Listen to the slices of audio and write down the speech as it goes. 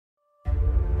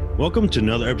Welcome to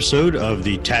another episode of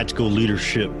the Tactical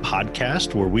Leadership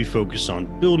Podcast, where we focus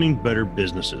on building better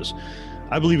businesses.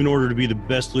 I believe in order to be the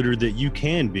best leader that you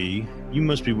can be, you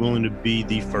must be willing to be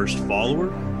the first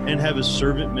follower and have a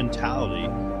servant mentality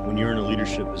when you're in a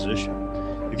leadership position.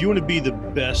 If you want to be the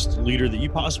best leader that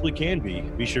you possibly can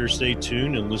be sure to stay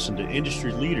tuned and listen to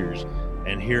industry leaders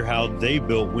and hear how they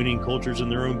built winning cultures in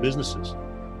their own businesses.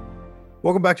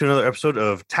 Welcome back to another episode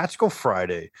of Tactical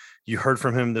Friday. You heard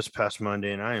from him this past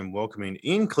Monday, and I am welcoming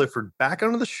Ian Clifford back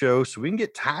onto the show so we can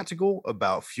get tactical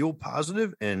about fuel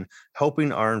positive and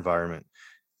helping our environment.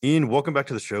 Ian, welcome back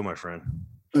to the show, my friend.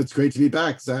 It's great to be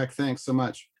back, Zach. Thanks so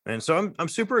much. And so I'm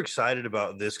super excited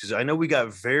about this because I know we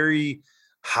got very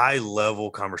high level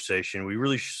conversation. We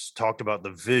really talked about the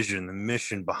vision, the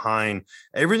mission behind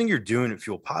everything you're doing at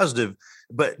Fuel Positive.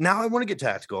 But now I want to get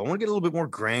tactical. I want to get a little bit more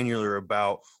granular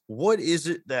about what is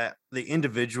it that the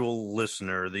individual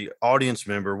listener, the audience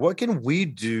member, what can we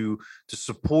do to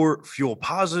support Fuel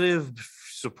Positive,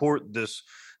 support this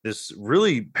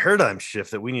really paradigm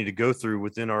shift that we need to go through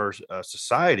within our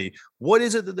society? What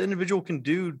is it that the individual can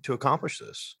do to accomplish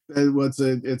this? Well,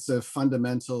 it's a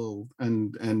fundamental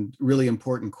and really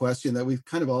important question that we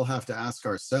kind of all have to ask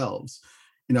ourselves.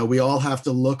 You know, we all have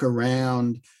to look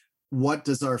around. What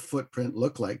does our footprint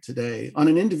look like today on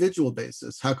an individual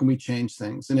basis? How can we change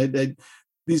things? And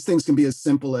these things can be as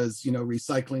simple as, you know,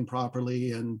 recycling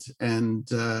properly and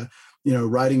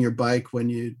riding your bike when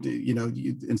you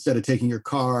instead of taking your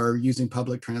car, using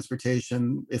public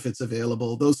transportation if it's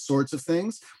available, those sorts of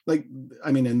things.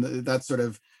 And that's sort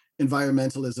of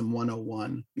environmentalism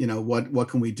 101. You know, what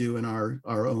can we do in our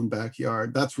own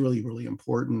backyard? That's really, really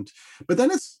important. But then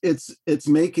it's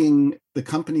making the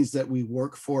companies that we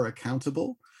work for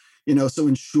accountable. You know, so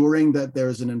ensuring that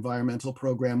there's an environmental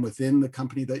program within the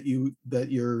company that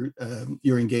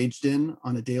you're engaged in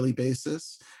on a daily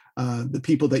basis. The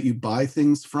people that you buy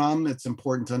things from, it's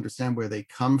important to understand where they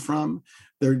come from.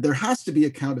 There has to be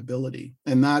accountability,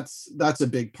 and that's a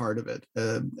big part of it.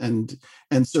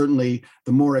 And certainly,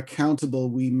 the more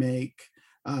accountable we make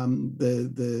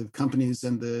the companies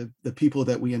and the people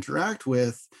that we interact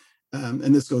with,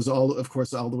 and this goes all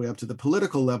the way up to the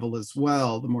political level as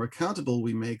well. The more accountable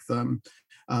we make them,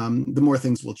 the more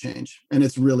things will change. And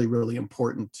it's really, really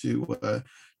important to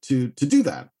do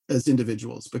that as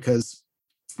individuals, because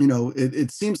you know,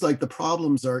 it seems like the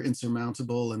problems are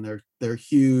insurmountable and they're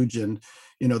huge and,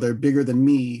 you know, they're bigger than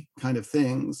me kind of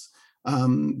things.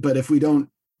 But if we don't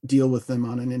deal with them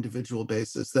on an individual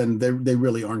basis, then they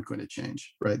really aren't going to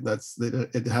change, right?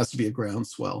 It has to be a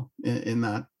groundswell in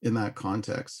that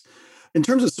context. In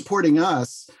terms of supporting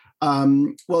us,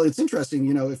 well, it's interesting,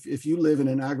 you know, if you live in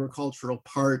an agricultural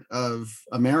part of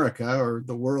America or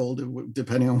the world,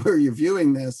 depending on where you're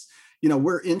viewing this, you know,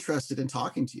 we're interested in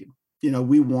talking to you. You know,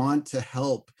 we want to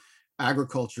help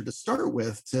agriculture to start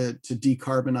with, to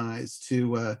decarbonize,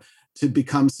 to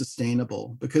become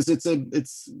sustainable, because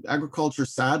it's agriculture,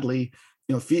 sadly,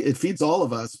 you know, it feeds all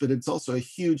of us, but it's also a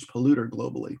huge polluter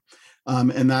globally.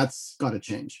 And that's got to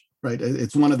change, right?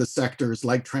 It's one of the sectors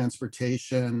like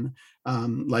transportation,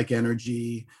 like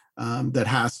energy, that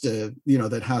has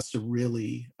to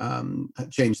really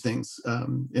change things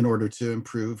in order to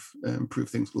improve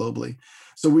things globally.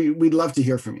 So we'd love to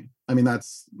hear from you. I mean,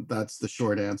 that's the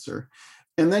short answer.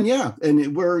 And then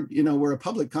we're a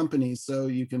public company, so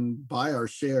you can buy our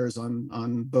shares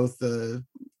on both the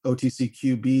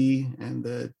OTCQB and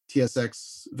the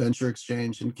TSX Venture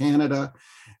Exchange in Canada.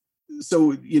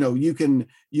 So, you know, you can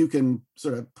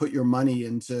sort of put your money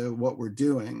into what we're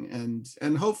doing,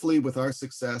 and hopefully with our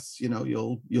success, you know,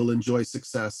 you'll enjoy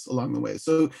success along the way.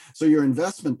 So your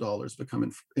investment dollars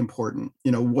become important.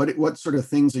 You know, what sort of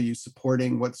things are you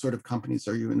supporting? What sort of companies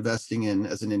are you investing in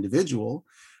as an individual?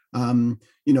 You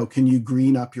know, can you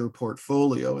green up your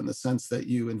portfolio in the sense that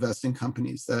you invest in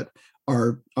companies that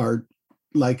are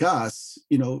like us,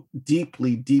 you know,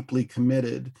 deeply, deeply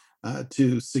committed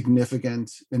to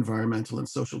significant environmental and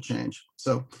social change.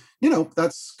 So, you know,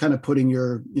 that's kind of putting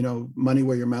your, you know, money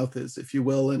where your mouth is, if you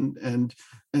will, and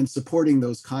supporting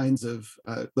those kinds of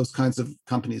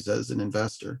companies as an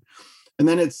investor. And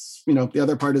then it's, you know, the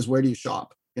other part is, where do you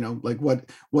shop? You know, like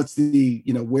what's the,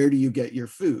 you know, where do you get your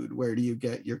food? Where do you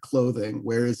get your clothing?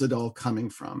 Where is it all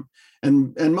coming from?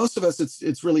 And most of us,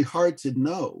 it's really hard to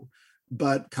know.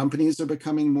 But companies are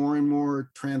becoming more and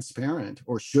more transparent,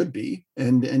 or should be,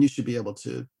 and you should be able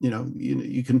to,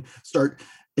 you can start,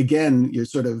 again, you're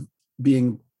sort of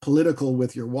being political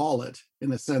with your wallet in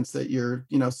the sense that you're,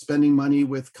 spending money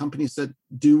with companies that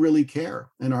do really care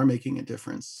and are making a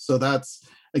difference. So that's,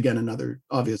 again, another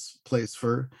obvious place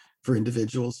for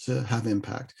individuals to have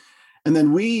impact. And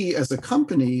then we, as a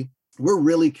company, we're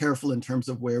really careful in terms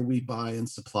of where we buy and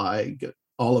supply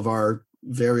all of our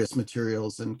various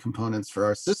materials and components for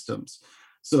our systems.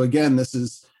 So again,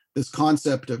 this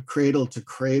concept of cradle to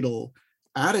cradle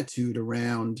attitude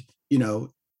around,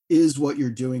 is what you're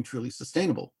doing truly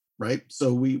sustainable, right?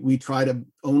 So we try to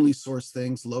only source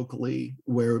things locally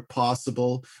where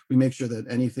possible. We make sure that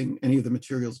any of the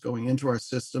materials going into our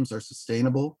systems are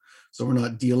sustainable. So we're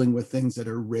not dealing with things that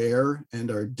are rare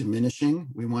and are diminishing.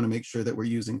 We want to make sure that we're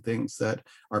using things that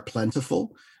are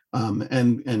plentiful,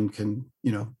 and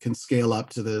can scale up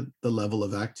to the level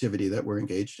of activity that we're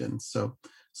engaged in. So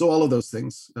all of those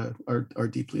things are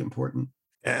deeply important.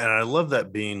 And I love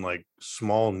that being like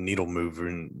small needle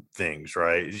moving things,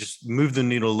 right? You just move the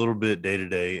needle a little bit day to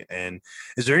day. And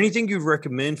is there anything you'd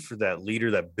recommend for that leader,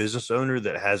 that business owner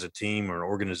that has a team or an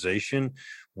organization,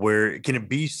 where can it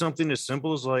be something as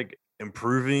simple as like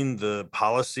improving the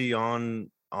policy on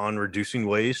reducing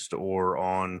waste, or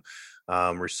on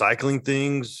recycling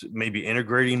things, maybe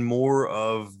integrating more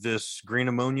of this green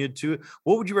ammonia to it?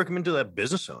 What would you recommend to that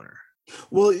business owner?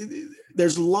 Well,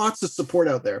 there's lots of support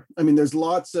out there. I mean, there's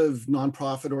lots of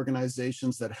nonprofit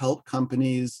organizations that help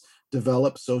companies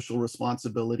develop social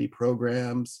responsibility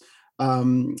programs.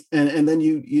 And then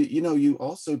you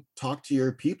also talk to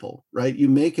your people, right? You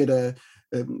make it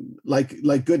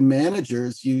like good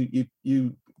managers, you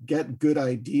get good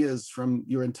ideas from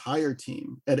your entire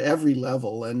team at every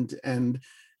level, and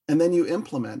then you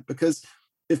implement, because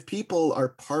if people are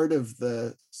part of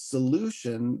the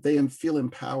solution, they feel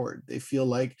empowered. They feel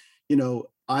like,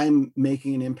 I'm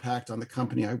making an impact on the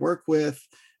company I work with,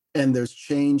 and there's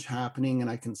change happening and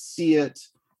I can see it,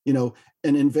 and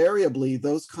invariably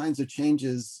those kinds of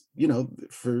changes,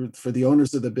 for the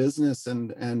owners of the business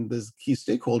and the key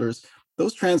stakeholders,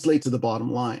 those translate to the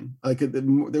bottom line. Like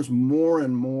there's more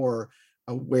and more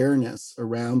awareness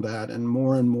around that, and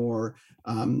more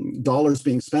dollars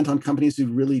being spent on companies who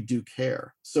really do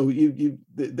care. So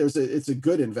it's a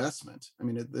good investment. I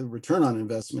mean, the return on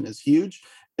investment is huge,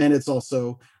 and it's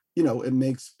also, it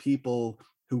makes people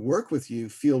who work with you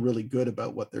feel really good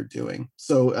about what they're doing.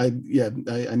 So I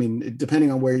mean,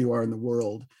 depending on where you are in the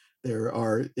world, there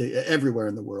are everywhere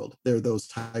in the world, there are those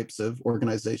types of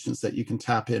organizations that you can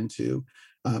tap into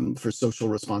for social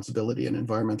responsibility and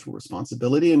environmental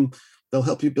responsibility, and they'll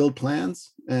help you build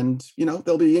plans, and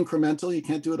they'll be incremental. You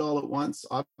can't do it all at once,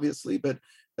 obviously, but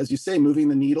as you say, moving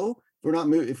the needle,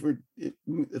 if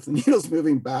the needle's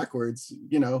moving backwards,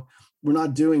 we're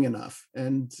not doing enough.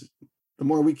 And the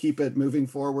more we keep it moving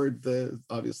forward,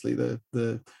 obviously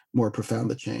the more profound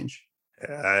the change.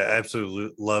 I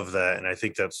absolutely love that. And I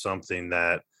think that's something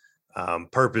that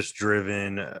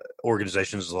purpose-driven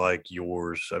organizations like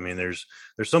yours, I mean, there's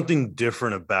something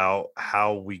different about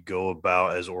how we go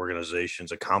about as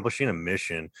organizations accomplishing a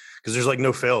mission, because there's like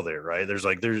no fail there, right?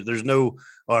 There's no,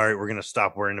 all right, we're going to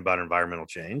stop worrying about environmental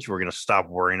change, we're going to stop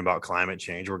worrying about climate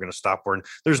change, we're going to stop worrying.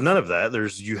 There's none of that.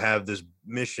 You have this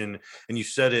mission, and you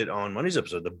said it on Monday's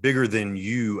episode, the bigger than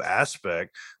you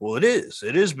aspect. Well, it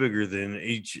is bigger than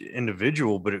each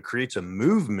individual, but it creates a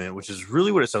movement, which is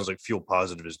really what it sounds like Fuel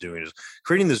Positive is doing, is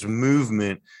creating this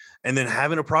movement and then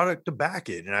having a product to back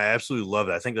it. And I absolutely love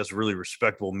that. I think that's a really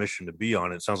respectable mission to be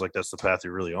on. It sounds like that's the path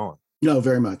you're really on. No,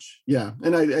 very much. Yeah.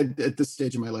 And I at this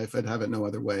stage of my life, I'd have it no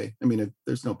other way. I mean,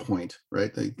 there's no point,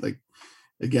 right? Like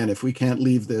again, if we can't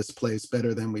leave this place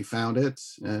better than we found it,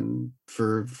 and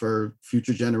for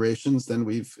future generations,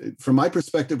 then from my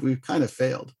perspective, we've kind of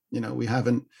failed. We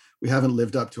haven't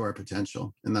lived up to our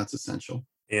potential, and that's essential.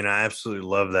 And I absolutely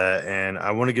love that. And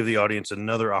I want to give the audience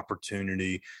another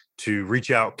opportunity to reach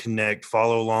out, connect,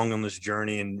 follow along on this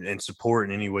journey, and support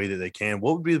in any way that they can.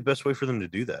 What would be the best way for them to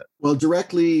do that? Well,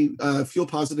 directly,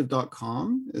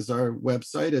 fuelpositive.com is our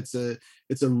website.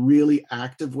 It's a really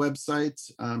active website.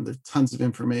 There's tons of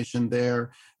information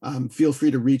there. Feel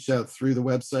free to reach out through the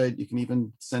website. You can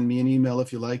even send me an email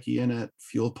if you like, Ian at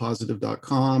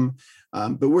fuelpositive.com.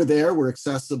 But we're there, we're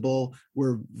accessible.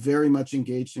 We're very much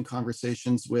engaged in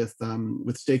conversations with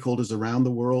stakeholders around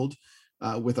the world,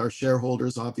 with our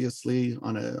shareholders, obviously,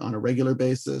 on a regular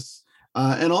basis.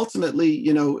 And ultimately,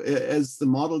 as the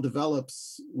model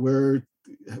develops,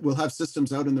 we'll have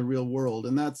systems out in the real world.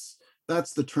 And that's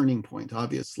the turning point,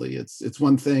 obviously. It's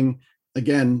one thing,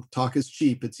 again, talk is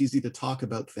cheap. It's easy to talk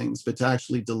about things, but to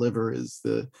actually deliver is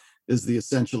the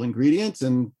essential ingredient.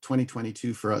 And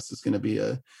 2022 for us is going to be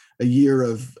a year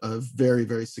of very,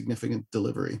 very significant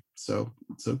delivery. So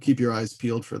keep your eyes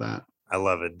peeled for that. I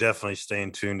love it. Definitely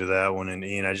staying tuned to that one. And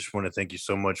Ian, I just want to thank you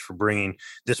so much for bringing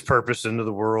this purpose into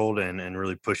the world and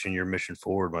really pushing your mission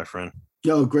forward, my friend.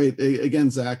 Oh, great.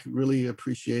 Again, Zach, really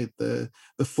appreciate the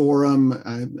forum.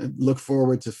 I look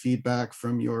forward to feedback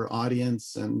from your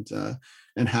audience, and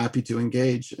happy to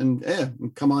engage. And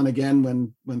come on again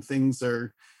when things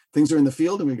are in the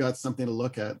field and we got something to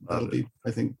look at. That'll be,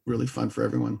 I think, really fun for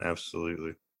everyone.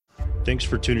 Absolutely. Thanks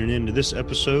for tuning in to this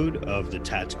episode of the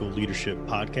Tactical Leadership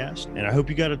Podcast, and I hope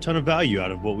you got a ton of value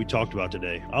out of what we talked about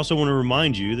today. I also want to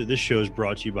remind you that this show is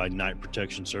brought to you by Knight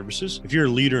Protection Services. If you're a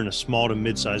leader in a small to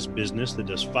mid-sized business that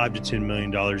does $5 to $10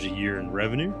 million a year in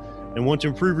revenue and want to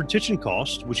improve retention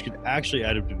costs, which could actually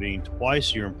add up to being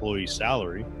twice your employee's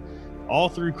salary, all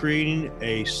through creating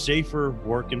a safer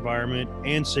work environment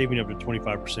and saving up to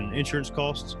 25% in insurance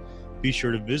costs, be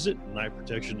sure to visit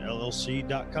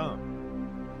knightprotectionllc.com.